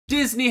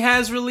Disney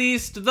has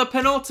released the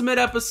penultimate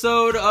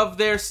episode of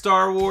their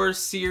Star Wars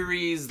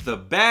series, The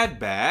Bad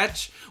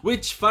Batch,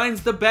 which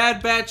finds the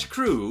Bad Batch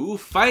crew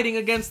fighting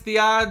against the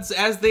odds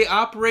as they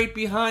operate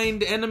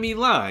behind enemy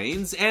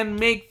lines and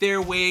make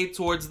their way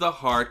towards the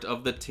heart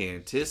of the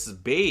Tantiss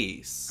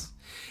base.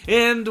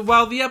 And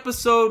while the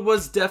episode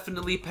was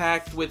definitely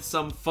packed with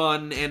some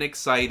fun and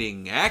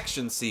exciting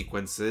action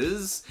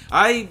sequences,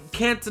 I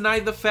can't deny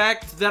the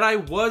fact that I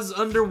was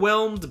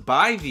underwhelmed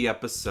by the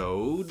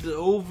episode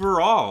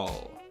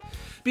overall.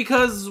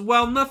 Because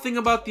while nothing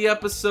about the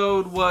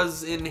episode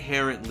was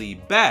inherently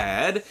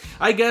bad,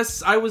 I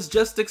guess I was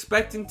just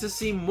expecting to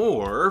see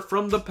more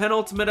from the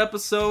penultimate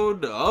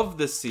episode of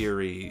the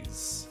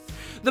series.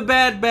 The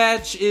Bad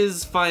Batch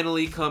is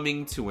finally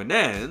coming to an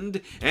end,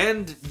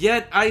 and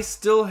yet I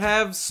still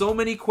have so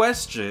many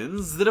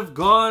questions that have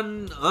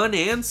gone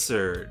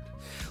unanswered.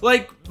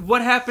 Like,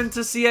 what happened to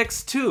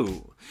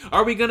CX-2?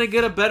 Are we gonna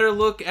get a better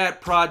look at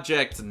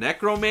Project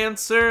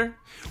Necromancer?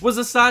 Was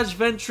Asajj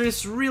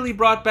Ventress really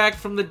brought back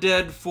from the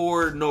dead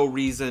for no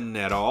reason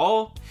at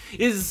all?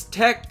 Is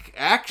Tech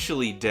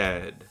actually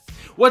dead?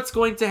 What's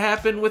going to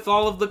happen with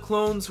all of the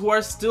clones who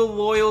are still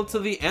loyal to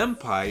the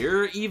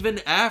Empire even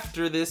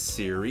after this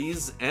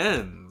series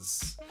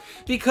ends?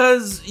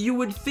 Because you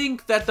would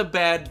think that the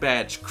Bad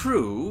Batch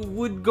crew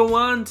would go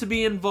on to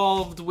be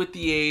involved with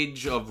the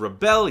Age of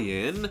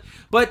Rebellion,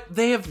 but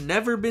they have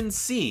never been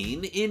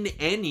seen in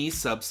any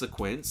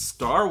subsequent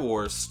Star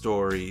Wars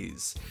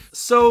stories.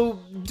 So,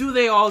 do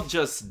they all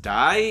just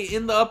die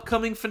in the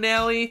upcoming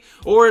finale,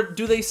 or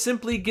do they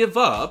simply give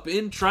up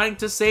in trying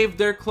to save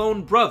their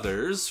clone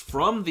brothers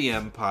from the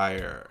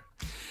Empire?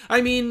 I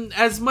mean,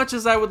 as much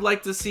as I would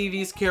like to see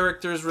these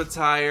characters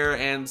retire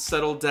and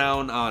settle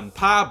down on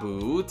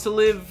Pabu to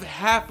live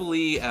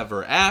happily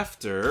ever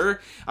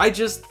after, I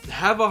just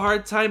have a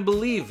hard time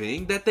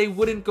believing that they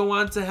wouldn't go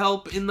on to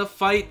help in the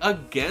fight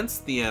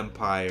against the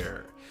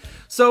Empire.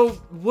 So,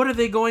 what are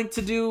they going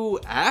to do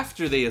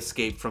after they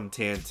escape from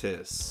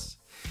Tantiss?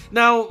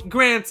 Now,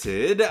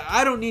 granted,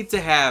 I don't need to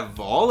have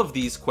all of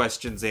these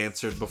questions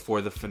answered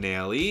before the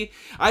finale.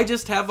 I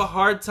just have a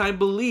hard time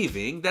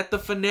believing that the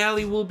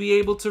finale will be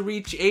able to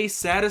reach a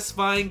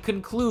satisfying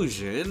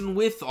conclusion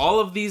with all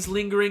of these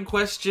lingering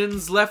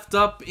questions left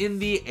up in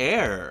the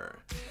air.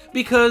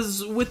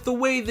 Because with the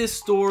way this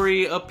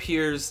story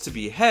appears to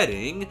be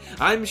heading,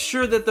 I'm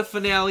sure that the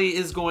finale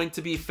is going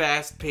to be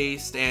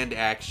fast-paced and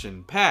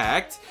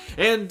action-packed,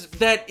 and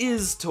that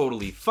is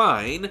totally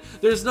fine.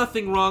 There's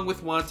nothing wrong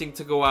with wanting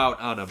to go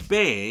out on a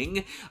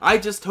bang. I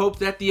just hope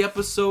that the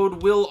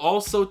episode will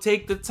also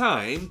take the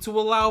time to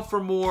allow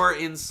for more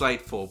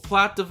insightful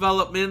plot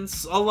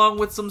developments, along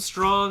with some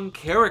strong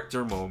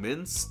character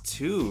moments,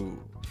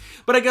 too.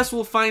 But I guess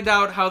we'll find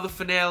out how the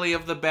finale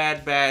of The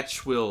Bad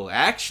Batch will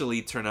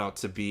actually turn out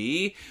to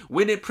be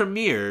when it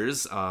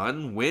premieres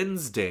on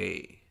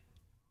Wednesday.